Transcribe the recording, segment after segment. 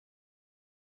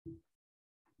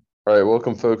All right,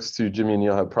 welcome folks to Jimmy and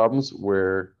Neil Have Problems,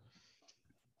 where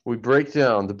we break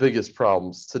down the biggest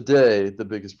problems. Today, the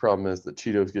biggest problem is that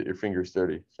Cheetos get your fingers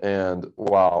dirty. And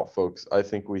wow, folks, I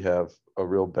think we have a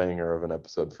real banger of an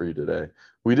episode for you today.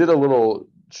 We did a little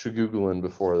shagoogling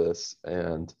before this,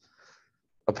 and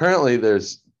apparently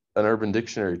there's an Urban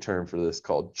Dictionary term for this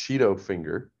called Cheeto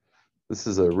finger. This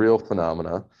is a real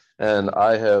phenomena. And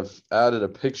I have added a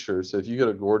picture. So if you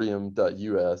go to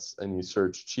gordium.us and you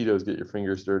search Cheetos get your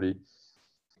fingers dirty,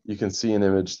 you can see an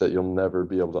image that you'll never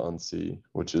be able to unsee,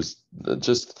 which is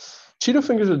just Cheeto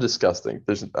fingers are disgusting.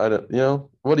 I don't,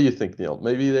 what do you think, Neil?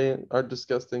 Maybe they are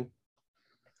disgusting.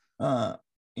 Uh,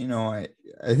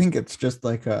 I think it's just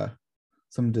like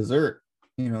some dessert.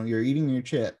 You're eating your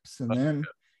chips and then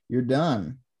you're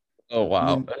done. Oh And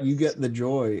wow, then you get the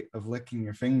joy of licking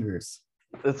your fingers.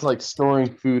 it's like storing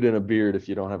food in a beard if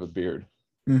you don't have a beard.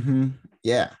 Mm-hmm.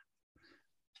 Yeah.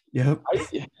 Yep.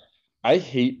 I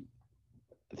hate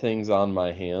things on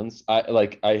my hands. I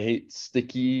hate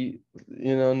sticky,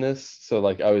 ness. So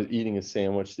like I was eating a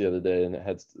sandwich the other day and it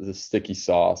had the sticky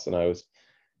sauce, and I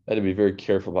had to be very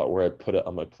careful about where I put it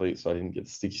on my plate so I didn't get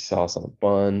sticky sauce on a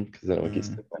bun because then it would get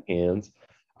stuck in my hands.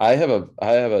 I have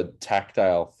a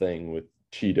tactile thing with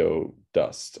Cheeto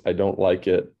dust. I don't like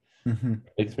it. Mm-hmm.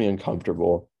 It makes me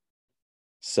uncomfortable.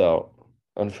 So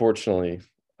unfortunately,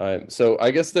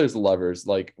 I guess there's levers.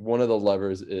 Like one of the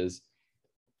levers is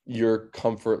your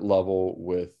comfort level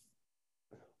with,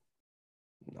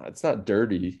 it's not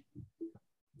dirty,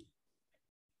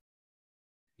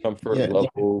 comfort Yeah.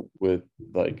 level with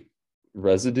like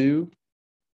residue.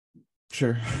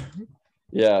 Sure.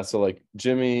 Yeah, so like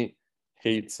Jimmy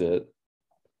hates it.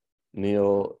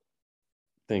 Neil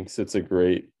thinks it's a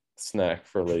great snack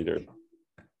for later.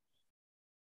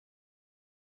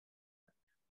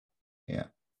 Yeah.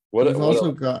 What You've what also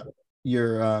else? got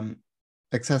your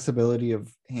accessibility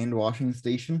of hand washing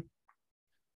station.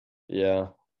 Yeah.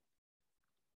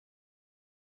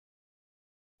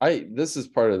 This is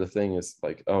part of the thing is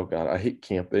like, oh God, I hate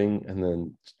camping, and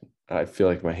then I feel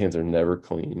like my hands are never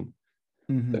clean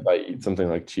if Mm-hmm. I eat something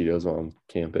like Cheetos while I'm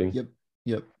camping. Yep.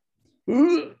 Yep.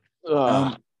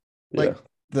 Ah, yeah. Like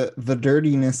the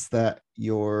dirtiness that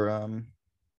your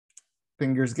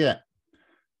fingers get.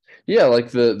 Yeah,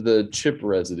 like the chip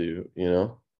residue. Yeah.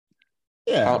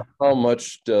 How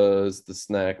much does the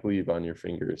snack leave on your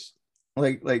fingers?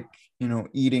 Like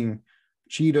eating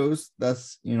Cheetos,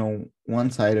 that's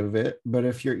one side of it. But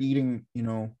if you're eating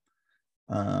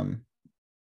um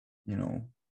you know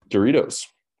Doritos.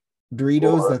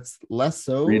 Doritos, Or that's less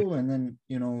so. And then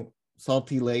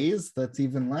salty Lays, that's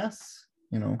even less.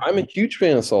 I'm a huge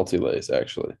fan of salty Lays,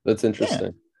 actually. That's Yeah.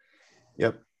 interesting.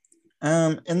 Yep.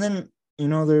 And then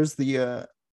there's the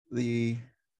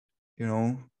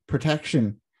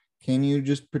protection. Can you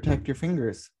just protect your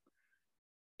fingers?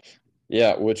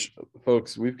 Yeah, which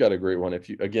folks, we've got a great one. If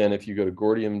you go to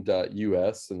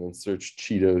gordium.us and then search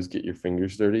Cheetos get your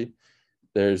fingers dirty,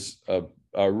 there's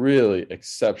a really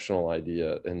exceptional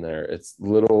idea in there. It's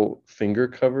little finger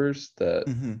covers that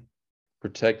Mm-hmm.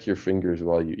 protect your fingers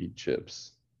while you eat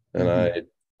chips. And Mm-hmm. I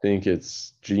think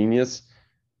it's genius.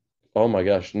 Oh my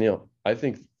gosh, Neil, I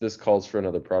think this calls for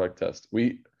another product test.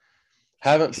 We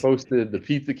haven't posted the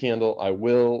pizza candle. I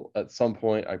will at some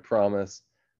point, I promise.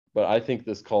 But I think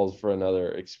this calls for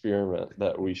another experiment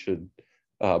that we should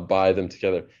buy them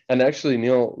together. And actually,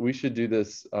 Neil, we should do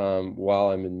this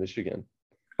while I'm in Michigan.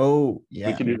 Oh We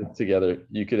yeah. could do this together.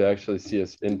 You could actually see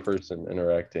us in person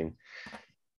interacting.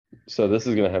 So this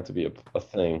is going to have to be a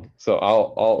thing. So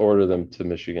I'll order them to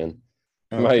Michigan.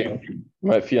 Okay.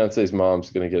 My fiance's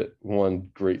mom's going to get one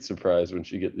great surprise when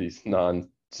she get these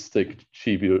non-stick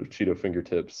Cheeto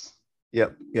fingertips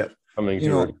Yep. Yep. coming you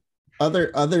to her. know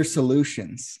other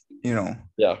solutions.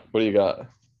 Yeah, what do you got?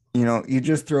 You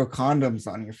just throw condoms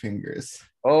on your fingers.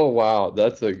 Oh wow,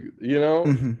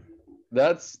 Mhm.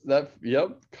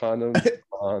 yep, condoms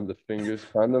on the fingers.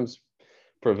 Condoms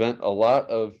prevent a lot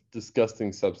of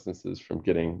disgusting substances from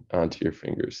getting onto your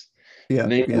fingers. Yep.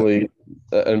 Yep. Namely,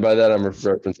 and by that I'm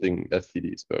referencing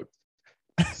STDs, folks.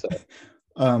 So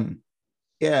um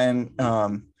yeah,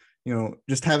 and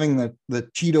just having the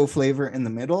Cheeto flavor in the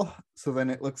middle, so then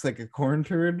it looks like a corn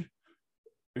turd.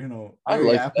 I Very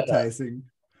like that. appetizing.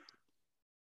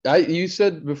 You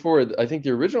said before, I think the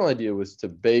original idea was to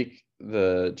bake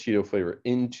the Cheeto flavor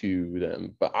into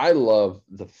them, but I love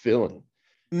the filling.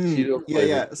 Cheeto Yeah, flavor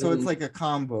yeah, so it's in like a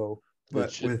combo, the but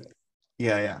chip with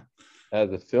yeah, yeah.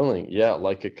 as a filling. Yeah,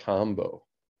 like a combo.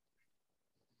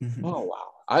 Mhm. Oh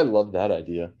wow, I love that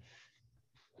idea.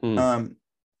 Hmm. um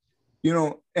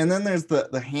and then there's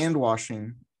the hand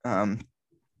washing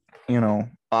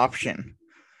option.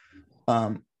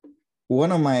 um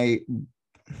one of my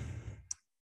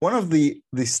one of the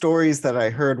stories that I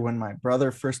heard when my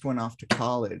brother first went off to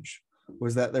college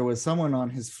was that there was someone on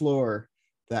his floor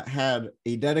that had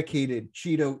a dedicated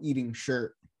Cheeto eating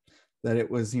shirt, that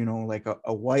it was, like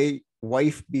a white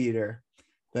wife beater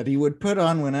that he would put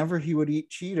on whenever he would eat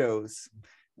Cheetos,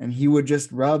 and he would just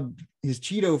rub his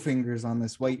Cheeto fingers on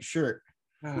this white shirt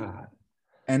God.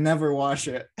 and never wash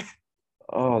it.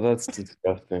 Oh, that's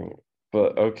disgusting.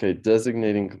 But okay,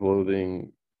 designating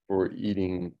clothing for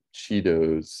eating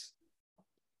Cheetos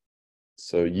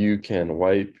so you can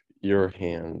wipe your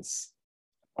hands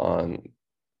on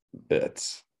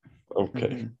it. Okay.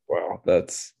 Mm-hmm. Wow.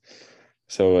 That's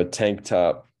so a tank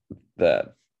top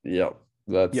that, yep.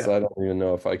 That's, Yeah. I don't even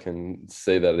know if I can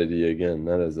say that idea again.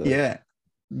 Yeah.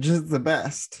 Just the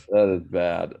best. That is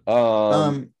bad.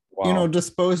 Wow.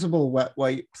 Disposable wet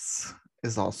wipes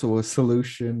is also a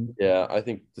solution. Yeah, I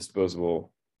think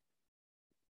disposable.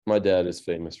 My dad is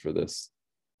famous for this.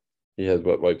 He has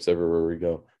wet wipes everywhere we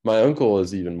go. My uncle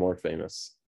is even more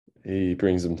famous. He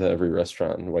brings them to every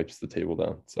restaurant and wipes the table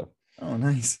down. So Oh,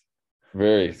 nice.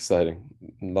 very exciting.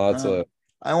 Lots of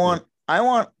I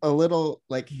want a little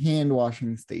like hand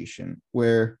washing station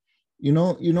where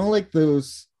like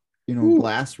those Ooh.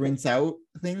 glass rinse out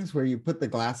things where you put the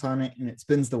glass on it and it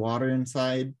spins the water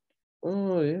inside.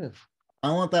 Oh yeah.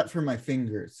 I want that for my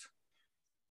fingers.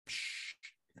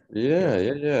 Yeah, Yeah.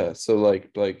 yeah, yeah. So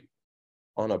like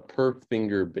on a per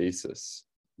finger basis.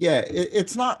 Yeah,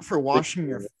 it's not for Thick- washing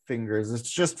your fingers, it's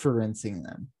just for rinsing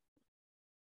them.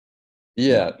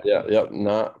 Yeah. Yeah, yeah, yeah.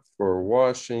 Not for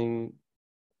washing,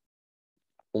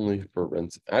 only for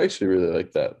rinse. I actually really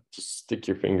like that. Just stick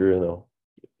your finger in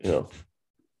a.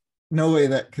 No way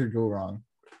that could go wrong.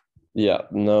 Yeah,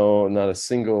 no, not a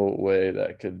single way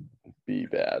that could be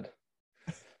bad.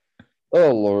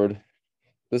 Oh Lord.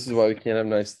 This is why we can't have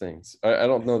nice things. I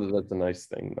don't know that that's a nice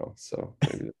thing though. So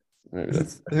maybe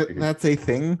That's a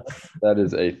thing. that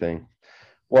is a thing.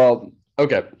 Well,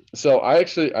 okay. So I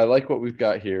like what we've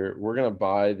got here. We're gonna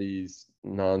buy these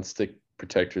non-stick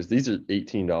protectors. These are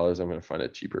 $18. I'm gonna find a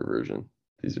cheaper version.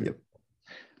 These are, Yep.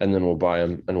 and then we'll buy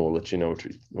them and we'll let you know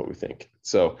what we think.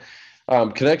 So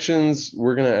connections,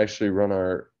 we're gonna actually run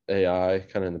our AI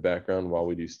kind of in the background while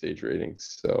we do stage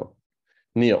ratings. So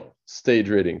Neil, stage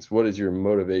ratings. What is your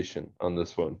motivation on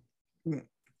this one?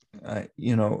 uh,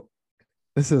 you know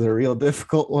this is a real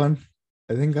difficult one.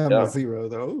 I think I'm a Yeah, zero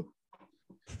though.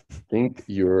 think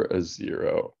you're a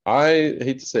zero. I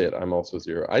hate to say it, I'm also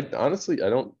zero. I honestly I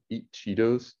don't eat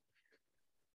Cheetos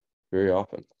very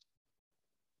often.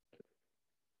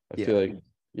 I feel Yeah. like,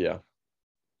 yeah.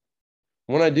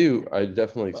 When I do, I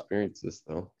definitely experience this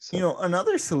though. So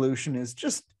Another solution is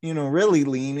just, really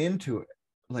lean into it.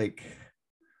 Like,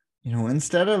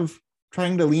 instead of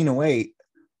trying to lean away,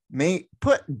 may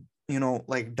put,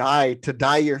 like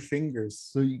dye your fingers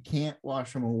so you can't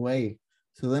wash them away.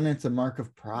 So then it's a mark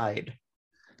of pride.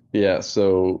 yeah,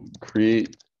 so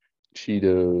create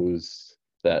Cheetos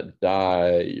that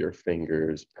dye your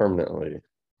fingers permanently,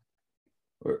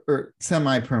 Or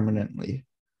semi-permanently.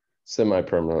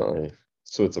 semi-permanently.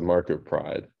 So it's a mark of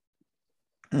pride.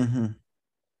 Mm-hmm.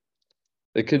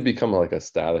 It could become like a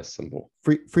status symbol.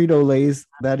 Frito Lay's,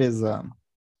 that is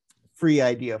free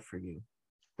idea for you.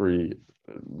 Free,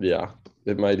 yeah.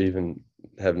 It might even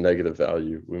have negative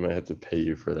value. We might have to pay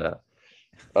you for that.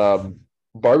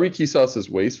 Barbecue sauce is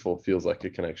wasteful feels like a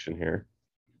connection here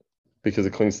because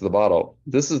it clings to the bottle.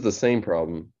 This is the same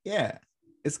problem. Yeah,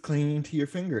 it's clinging to your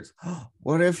fingers.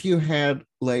 What if you had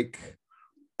like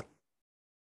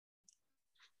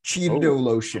Cheeto Oh,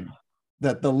 lotion,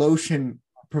 that the lotion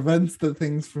prevents the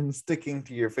things from sticking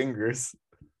to your fingers?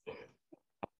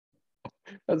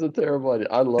 that's a terrible idea.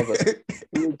 I love it.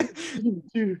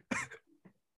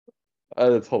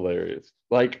 That's hilarious.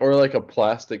 Or like a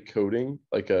plastic coating,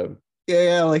 like a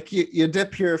Yeah, like you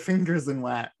dip your fingers in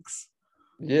wax.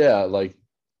 yeah, like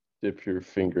dip your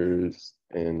fingers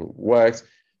in wax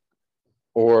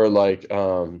or like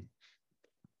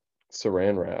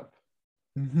saran wrap.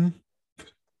 Mm-hmm.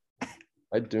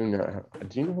 I do not.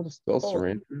 Do you know how to spell Oh,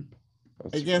 saran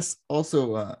wrap? I guess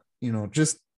also,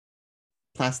 just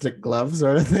plastic gloves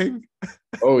are a thing.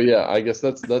 Oh yeah, I guess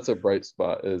that's a bright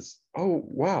spot. Is oh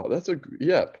wow, that's a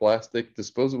yeah plastic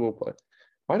disposable.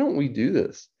 Why don't we do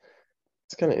this?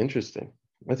 It's kind of interesting.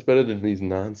 That's better than these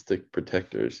non-stick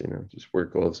protectors. Just wear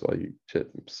gloves while you eat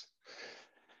chips.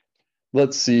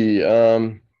 Let's see.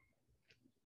 I'm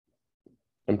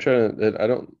trying to. I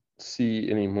don't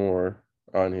see any more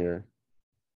on here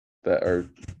that are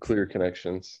clear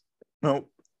connections. Nope.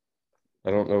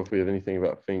 I don't know if we have anything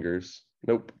about fingers.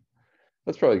 Nope.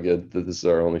 That's probably good that this is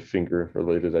our only finger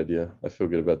related idea. I feel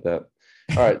good about that.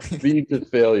 All right, speed to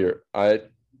failure. I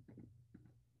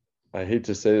hate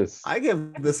to say this. I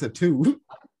give this a 2.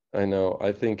 I know.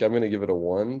 I think I'm gonna give it a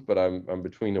 1, but I'm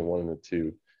between a 1 and a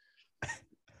 2.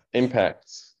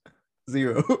 Impacts.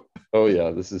 0. Oh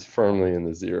yeah, this is firmly in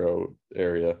the 0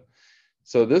 area.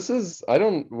 So this is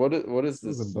what is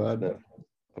This is this? a bud.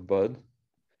 A bud?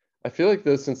 I feel like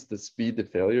though, since the speed to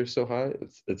failure is so high,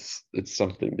 it's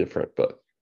something different, but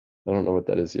I don't know what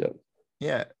that is yet.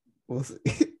 Yeah, we'll see.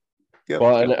 Yep.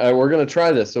 Well, and we're gonna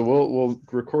try this. So we'll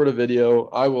record a video.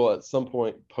 I will at some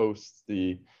point post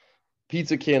the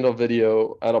pizza candle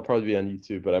video. That'll probably be on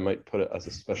YouTube, but I might put it as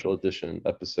a special edition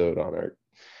episode on our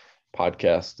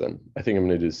podcast. And I think I'm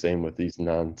gonna do the same with these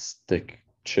non-stick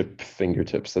chip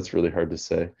fingertips. That's really hard to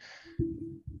say.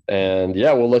 And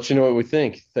yeah, we'll let you know what we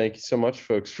think. Thank you so much,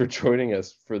 folks, for joining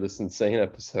us for this insane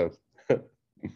episode.